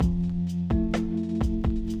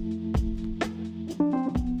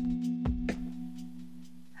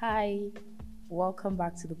Hi, welcome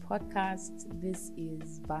back to the podcast. This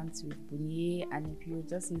is Bant with Bunye, and if you're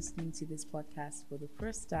just listening to this podcast for the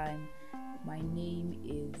first time, my name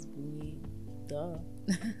is Bunye. Duh.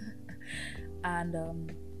 and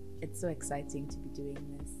it's so exciting to be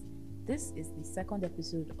doing this. This is the second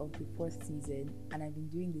episode of the fourth season, and I've been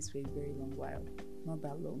doing this for a very long while. Not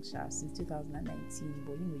that long, since 2019,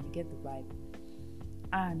 but you get the vibe.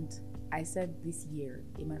 And I said this year,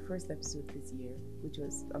 in my first episode this year, which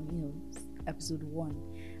was, episode 1,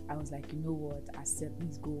 I was like, you know what, I set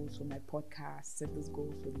these goals for my podcast, set those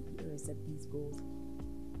goals for the year, set these goals.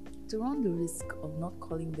 To run the risk of not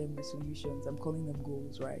calling them resolutions, I'm calling them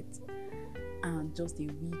goals, right? And just a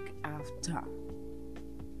week after,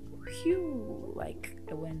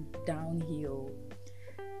 I went downhill.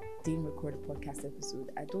 Didn't record a podcast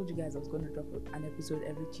episode. I told you guys I was going to drop an episode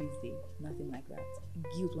every Tuesday. Nothing like that.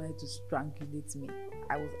 Guilt wanted to strangulate me.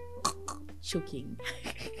 I was choking.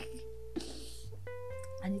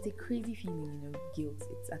 And it's a crazy feeling, guilt.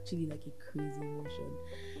 It's actually like a crazy emotion.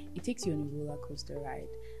 It takes you on a roller coaster ride.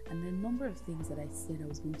 And the number of things that I said I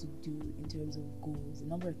was going to do in terms of goals, the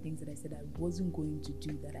number of things that I said I wasn't going to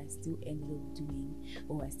do that I still ended up doing,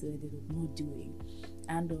 or I still ended up not doing.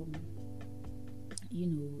 And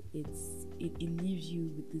it leaves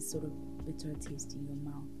you with this sort of bitter taste in your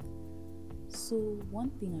mouth. So one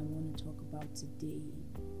thing I want to talk about today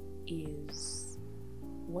is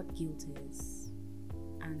what guilt is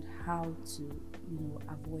and how to,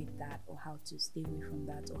 avoid that, or how to stay away from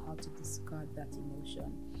that, or how to discard that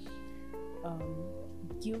emotion.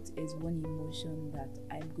 Guilt is one emotion that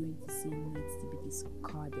I'm going to say needs to be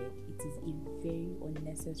discarded. It is a very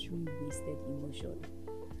unnecessary, wasted emotion.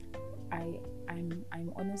 I'm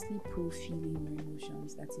honestly pro feeling your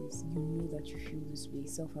emotions. That is, that you feel this way.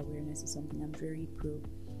 Self-awareness is something I'm very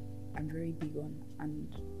very big on and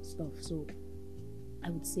stuff. So I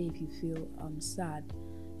would say if you feel sad,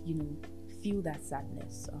 feel that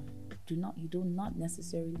sadness. You do not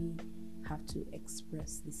necessarily have to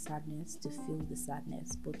express the sadness to feel the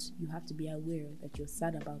sadness, but you have to be aware that you're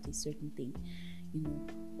sad about a certain thing,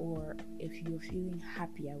 or if you're feeling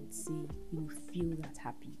happy, I would say, feel that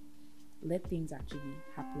happy. Let things actually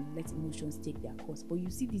happen. Let emotions take their course. But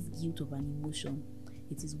you see, this guilt of an emotion,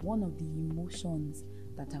 it is one of the emotions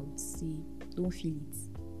that I would say don't feel it.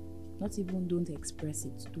 Not even don't express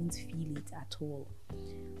it. Don't feel it at all.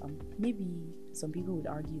 Maybe some people would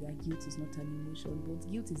argue that guilt is not an emotion, but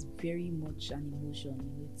guilt is very much an emotion.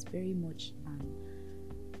 It's very much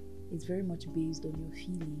based on your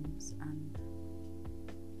feelings, and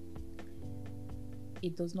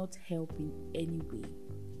it does not help in any way.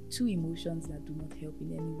 Two emotions that do not help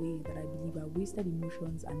in any way, that I believe are wasted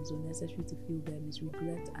emotions and is unnecessary to feel them, is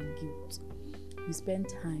regret and guilt. You spend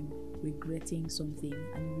time regretting something,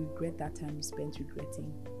 and you regret that time you spent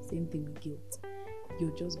regretting. Same thing with guilt.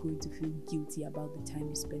 You're just going to feel guilty about the time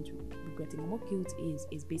you spent regretting. And what guilt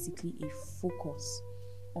is basically a focus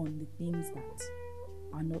on the things that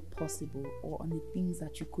are not possible, or on the things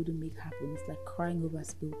that you couldn't make happen. It's like crying over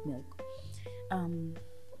spilled milk.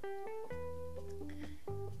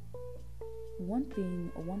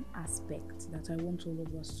 One aspect that I want all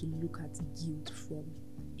of us to look at guilt from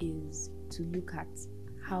is to look at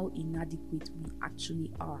how inadequate we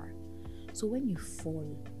actually are. So when you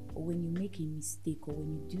fall, or when you make a mistake, or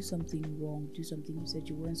when you do something wrong, do something you said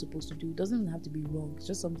you weren't supposed to do, it doesn't even have to be wrong. It's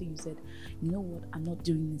just something you said, you know what, I'm not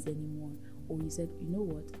doing this anymore. Or you said, you know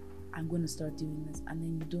what, I'm going to start doing this, and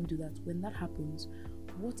then you don't do that. When that happens,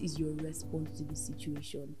 what is your response to the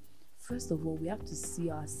situation? First of all, we have to see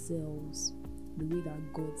ourselves the way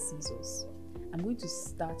that God sees us. I'm going to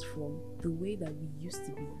start from the way that we used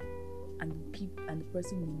to be and the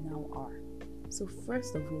person we now are. So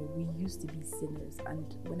first of all, we used to be sinners.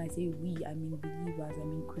 And when I say we, I mean believers, I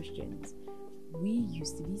mean Christians. We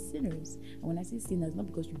used to be sinners. And when I say sinners, not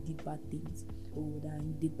because you did bad things, or that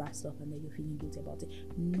you did bad stuff and then you're feeling guilty about it.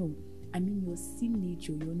 No, I mean your sin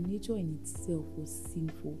nature, your nature in itself was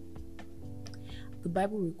sinful. The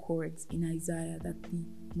Bible records in Isaiah that the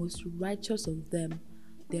most righteous of them,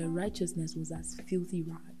 their righteousness was as filthy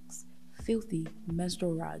rags, filthy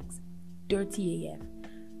menstrual rags, dirty AF.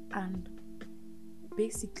 And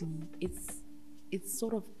basically, it's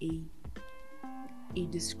sort of a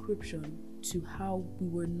description to how we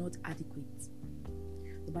were not adequate.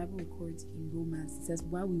 The Bible records in Romans, it says,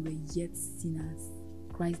 while we were yet sinners,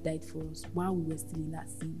 Christ died for us while we were still in that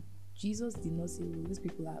sin. Jesus did not say, well, these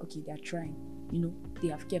people are okay, they are trying. They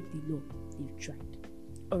have kept the law, they've tried.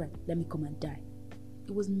 Alright, let me come and die.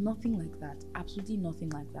 It was nothing like that, absolutely nothing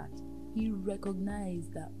like that. He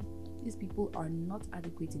recognized that These people are not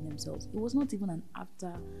adequate in themselves. It was not even an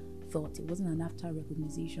afterthought. It wasn't an after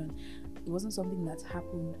recognition. It wasn't something that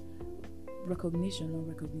happened, recognition or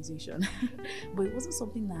recognition, but it wasn't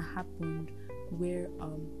something that happened where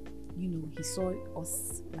he saw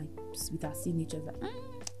us like with our signatures. Like,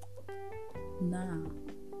 nah,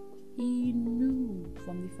 he knew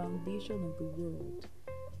from the foundation of the world,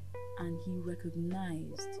 and he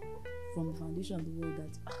recognized from the foundation of the world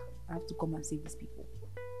that I have to come and save these people.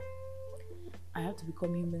 I have to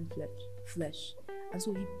become human flesh. And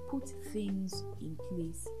so he put things in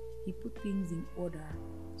place. He put things in order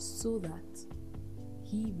so that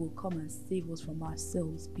he will come and save us from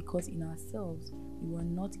ourselves, because in ourselves, we were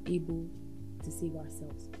not able to save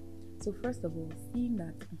ourselves. So first of all, seeing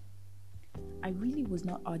that I really was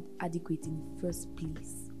not adequate in the first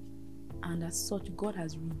place, and as such, God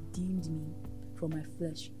has redeemed me from my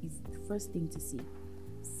flesh, is the first thing to see.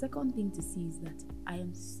 Second thing to see is that I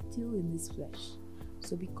am still in this flesh.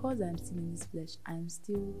 So because I am still in this flesh, I am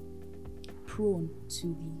still prone to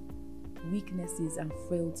the weaknesses and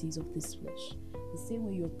frailties of this flesh. The same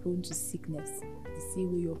way you're prone to sickness, the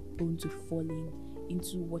same way you're prone to falling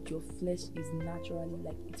into what your flesh is naturally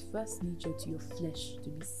like. It's first nature to your flesh to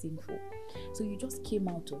be sinful. So you just came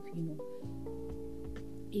out of,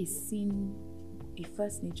 a sin, a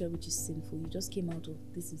first nature which is sinful. You just came out of,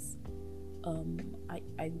 this is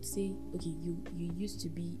I would say, okay, you used to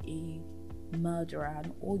be a murderer,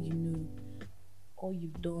 and all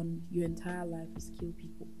you've done your entire life is kill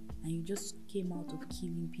people, and you just came out of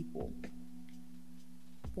killing people.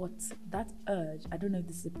 But that urge, I don't know if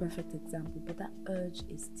this is a perfect example, but that urge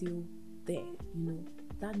is still there,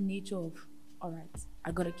 that nature of, all right,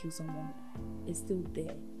 I gotta kill someone, is still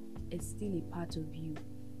there. It's still a part of you,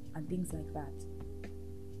 and things like that.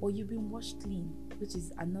 Or you've been washed clean, which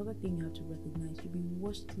is another thing you have to recognize. You've been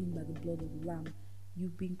washed clean by the blood of the Lamb.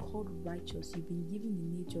 You've been called righteous. You've been given the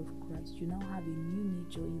nature of Christ. You now have a new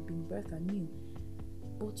nature. You've been birthed anew.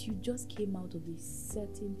 But you just came out of a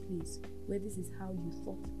certain place where this is how you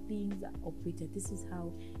thought things are operated. This is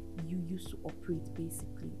how you used to operate,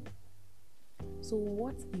 basically. So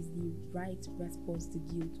what is the right response to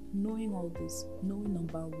guilt? Knowing all this, knowing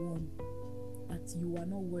number one, that you are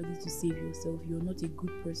not worthy to save yourself. You're not a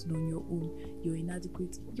good person on your own. You're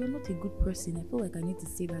inadequate. You're not a good person. I feel like I need to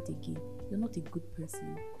say that again. You're not a good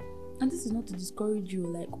person. And this is not to discourage you,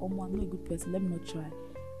 like, I'm not a good person, let me not try.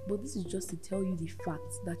 But this is just to tell you the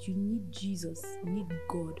fact that you need Jesus, you need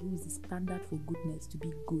God, who is the standard for goodness, to be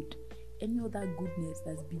good. Any other goodness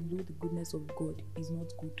that's below the goodness of God is not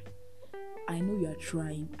good. I know you are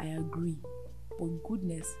trying, I agree. But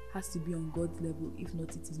goodness has to be on God's level. If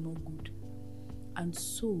not, it is not good. And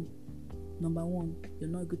so, number one, you're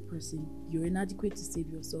not a good person. You're inadequate to save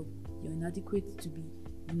yourself. You're inadequate to be,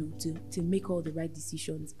 to make all the right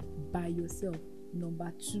decisions by yourself.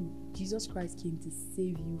 Number two, Jesus Christ came to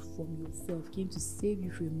save you from yourself, came to save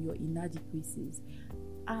you from your inadequacies.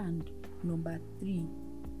 And number three,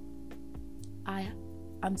 I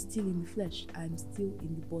am still in the flesh. I'm still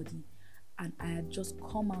in the body. And I had just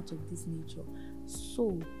come out of this nature.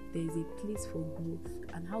 So there is a place for growth.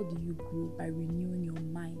 And how do you grow? By renewing your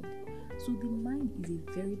mind. So the mind is a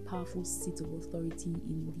very powerful seat of authority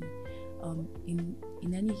in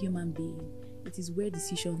any human being. It is where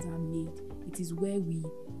decisions are made. It is where we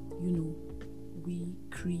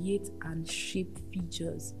create and shape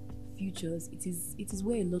futures. It is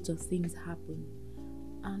where a lot of things happen.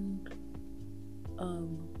 And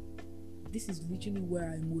this is literally where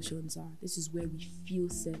our emotions are. This is where we feel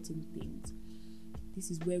certain things. This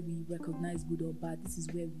is where we recognize good or bad. This is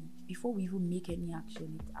where before we even make any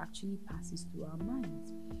action, it actually passes through our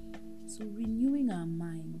minds. So renewing our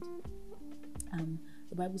mind,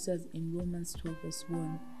 the Bible says in Romans 12 verse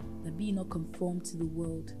 1, that be not conformed to the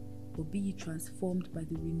world, but be ye transformed by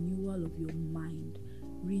the renewal of your mind.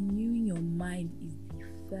 Renewing your mind is the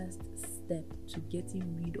first step to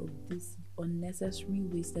getting rid of this unnecessary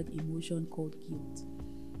wasted emotion called guilt.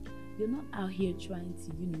 You're not out here trying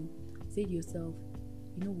to, say to yourself,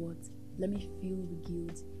 you know what, let me feel the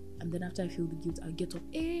guilt, and then after I feel the guilt, I'll get up.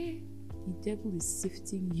 The devil is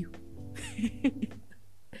sifting you.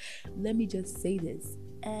 Let me just say this,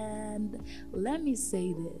 and let me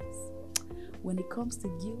say this. When it comes to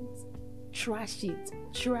guilt, trash it.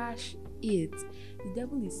 The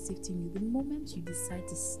devil is sifting you. The moment you decide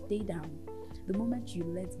to stay down, the moment you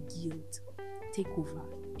let guilt take over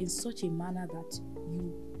in such a manner that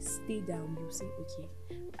you stay down, you say, okay,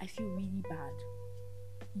 I feel really bad.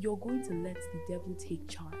 You're going to let the devil take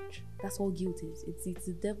charge. That's all guilt is. It's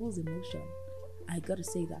the devil's emotion. I gotta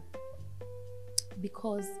say that.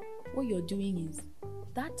 Because what you're doing is,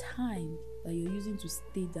 that time that you're using to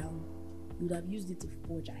stay down, you would have used it to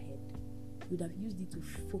forge ahead. You would have used it to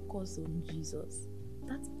focus on Jesus.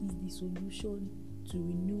 That is the solution to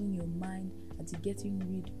renewing your mind and to getting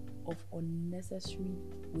rid of unnecessary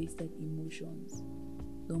wasted emotions.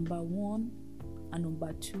 Number 1 and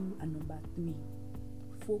number 2 and number 3.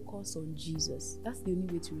 Focus on Jesus. That's the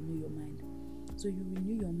only way to renew your mind. So you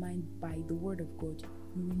renew your mind by the word of God.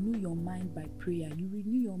 You renew your mind by prayer. You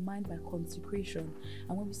renew your mind by consecration.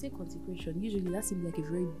 And when we say consecration, usually that seems like a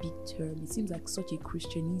very big term. It seems like such a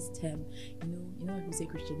Christianese term. You know when we say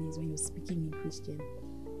Christianese, when you're speaking in Christian,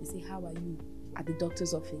 they say, how are you at the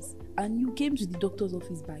doctor's office? And you came to the doctor's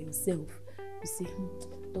office by yourself. You say,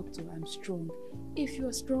 doctor, I'm strong. If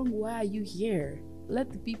you're strong, why are you here?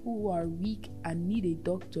 Let the people who are weak and need a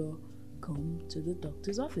doctor come to the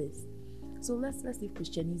doctor's office. So let's leave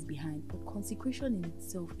Christianese behind. But consecration in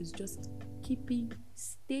itself is just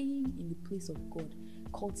staying in the place of God,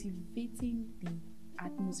 cultivating the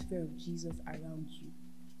atmosphere of Jesus around you.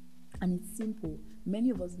 And it's simple. Many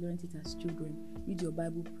of us learned it as children. Read your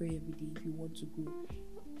Bible, pray every day if you want to grow.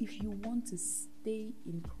 If you want to stay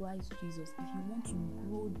in Christ Jesus, if you want to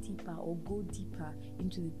grow deeper or go deeper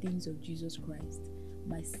into the things of Jesus Christ,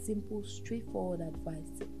 my simple, straightforward advice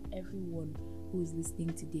to everyone who is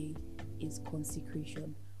listening today is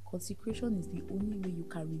consecration. Consecration is the only way you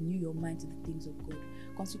can renew your mind to the things of God.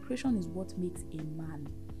 Consecration is what makes a man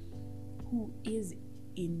who is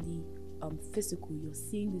in the physical. You're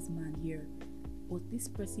seeing this man here, but this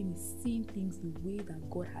person is seeing things the way that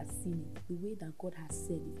God has seen it, the way that God has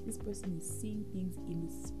said it. This person is seeing things in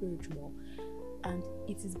the spiritual, and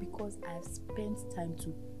it is because I have spent time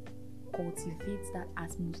to cultivate that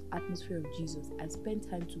atmosphere of Jesus. I spent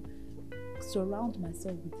time to surround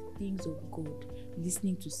myself with things of God,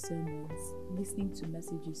 listening to sermons, listening to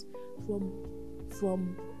messages from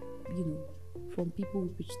people who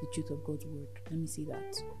preach the truth of God's word. Let me say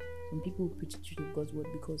that. From people who preach the truth of God's word,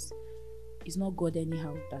 because it's not God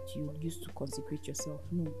anyhow that you use to consecrate yourself.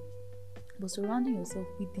 No. But surrounding yourself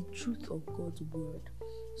with the truth of God's word,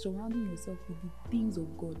 surrounding yourself with the things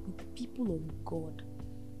of God, with the people of God.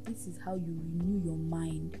 This is how you renew your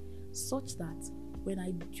mind, such that when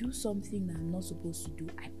I do something that I'm not supposed to do,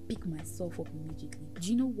 I pick myself up immediately. Do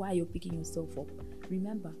you know why you're picking yourself up?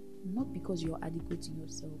 Remember, not because you're adequate in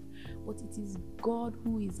yourself, but it is God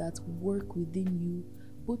who is at work within you,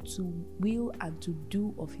 both to will and to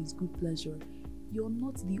do of his good pleasure. You're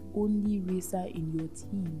not the only racer in your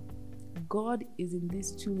team. God is in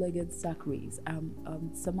this two-legged sack race.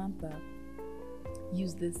 Samantha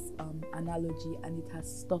used this analogy, and it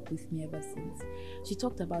has stuck with me ever since. She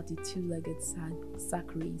talked about the two-legged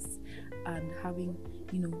sack race, and having,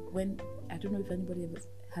 when, I don't know if anybody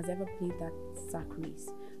has ever played that sack race,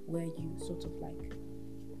 where you sort of like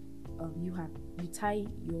you tie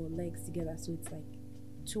your legs together, so it's like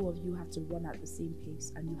two of you have to run at the same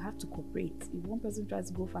pace, and you have to cooperate. If one person tries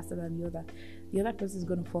to go faster than the other person is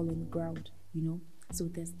going to fall on the ground. So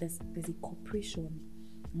there's a cooperation.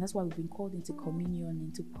 And that's why we've been called into communion,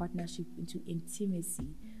 into partnership, into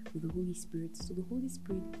intimacy with the Holy Spirit. So the Holy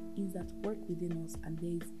Spirit is at work within us, and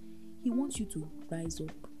he wants you to rise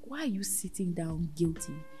up. Why are you sitting down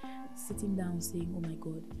guilty? Sitting down saying, oh my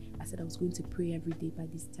God, I said I was going to pray every day by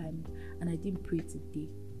this time, and I didn't pray today.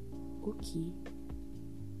 Okay.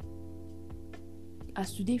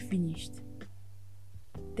 As today finished,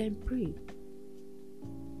 then pray.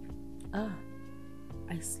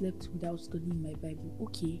 I slept without studying my Bible.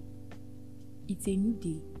 Okay, it's a new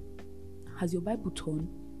day. Has your Bible torn?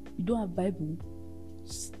 You don't have Bible?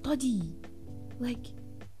 Study.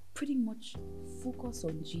 Pretty much focus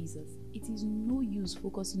on Jesus. It is no use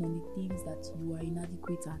focusing on the things that you are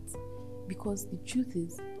inadequate at, because the truth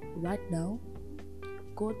is, right now,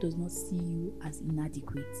 God does not see you as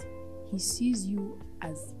inadequate. He sees you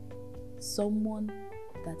as someone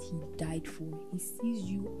that he died for. He sees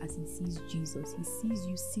you as he sees Jesus. He sees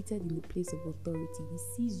you seated in the place of authority. He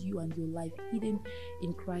sees you and your life hidden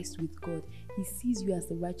in Christ with God. He sees you as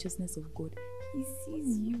the righteousness of God. He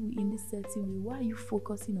sees you in this certain way. Why are you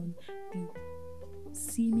focusing on the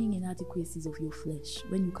seeming inadequacies of your flesh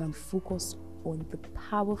when you can focus on the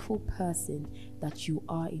powerful person that you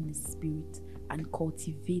are in the spirit and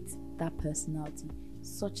cultivate that personality,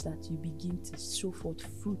 such that you begin to show forth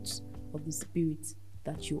fruits of the spirit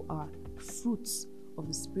that you are, fruits of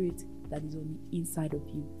the spirit that is on the inside of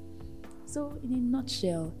you. So in a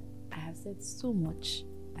nutshell, I have said so much,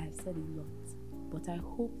 I have said a lot, but I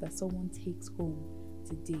hope that someone takes home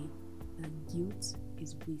today that guilt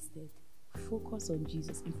is wasted. Focus on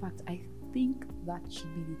Jesus. In fact, I think that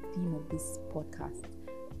should be the theme of this podcast.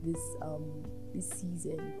 this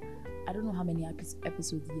season. I don't know how many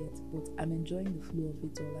episodes yet, but I'm enjoying the flow of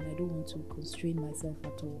it all, and I don't want to constrain myself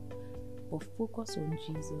at all. But focus on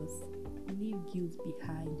Jesus. Leave guilt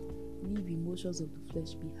behind. Leave emotions of the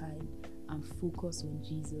flesh behind, and focus on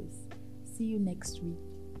Jesus. See you next week.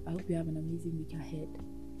 I hope you have an amazing week ahead.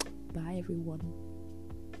 Bye, everyone.